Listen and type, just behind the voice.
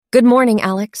Good morning,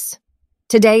 Alex.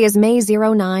 Today is May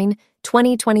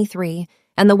 2023,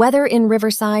 and the weather in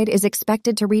Riverside is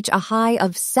expected to reach a high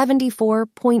of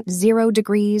 74.0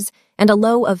 degrees and a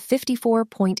low of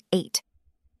 54.8.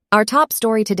 Our top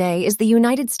story today is the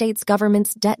United States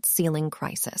government's debt ceiling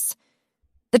crisis.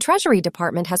 The Treasury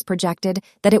Department has projected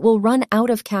that it will run out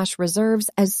of cash reserves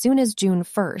as soon as June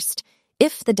 1st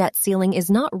if the debt ceiling is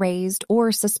not raised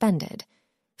or suspended.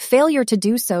 Failure to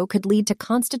do so could lead to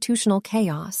constitutional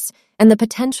chaos and the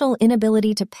potential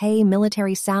inability to pay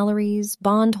military salaries,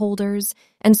 bondholders,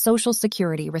 and Social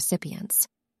Security recipients.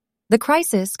 The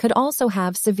crisis could also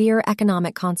have severe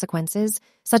economic consequences,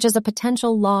 such as a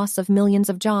potential loss of millions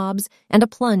of jobs and a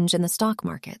plunge in the stock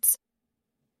markets.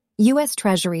 U.S.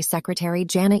 Treasury Secretary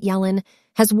Janet Yellen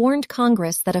has warned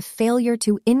Congress that a failure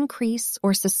to increase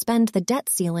or suspend the debt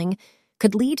ceiling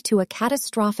could lead to a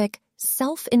catastrophic,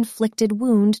 self-inflicted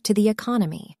wound to the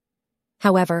economy.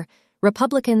 However,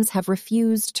 Republicans have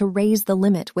refused to raise the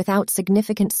limit without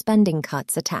significant spending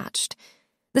cuts attached.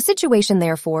 The situation,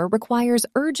 therefore, requires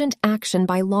urgent action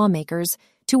by lawmakers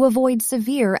to avoid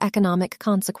severe economic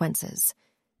consequences.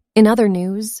 In other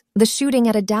news, the shooting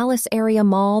at a Dallas-area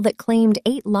mall that claimed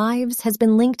 8 lives has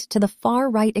been linked to the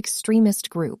far-right extremist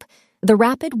group, the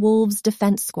Rapid Wolves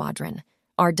Defense Squadron,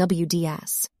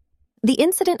 RWDS. The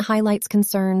incident highlights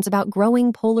concerns about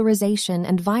growing polarization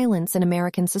and violence in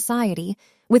American society,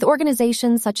 with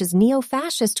organizations such as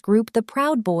neo-fascist group the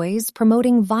Proud Boys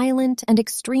promoting violent and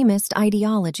extremist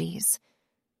ideologies.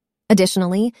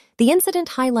 Additionally, the incident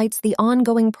highlights the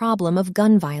ongoing problem of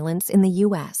gun violence in the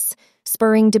U.S.,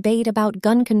 spurring debate about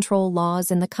gun control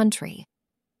laws in the country.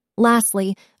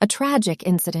 Lastly, a tragic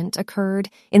incident occurred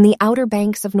in the Outer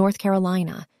Banks of North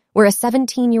Carolina, where a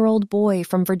 17-year-old boy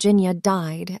from Virginia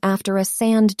died after a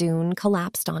sand dune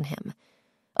collapsed on him.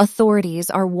 Authorities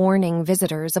are warning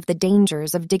visitors of the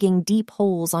dangers of digging deep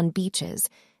holes on beaches,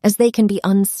 as they can be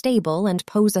unstable and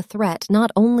pose a threat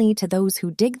not only to those who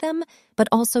dig them, but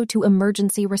also to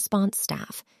emergency response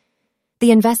staff.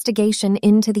 The investigation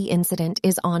into the incident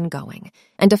is ongoing,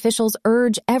 and officials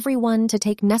urge everyone to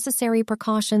take necessary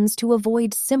precautions to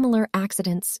avoid similar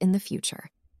accidents in the future.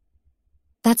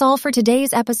 That's all for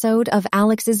today's episode of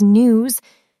Alex's News.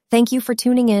 Thank you for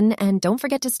tuning in, and don't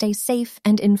forget to stay safe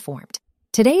and informed.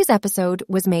 Today's episode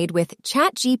was made with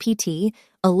ChatGPT,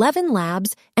 11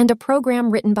 Labs, and a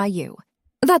program written by you.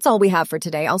 That's all we have for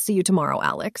today. I'll see you tomorrow,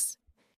 Alex.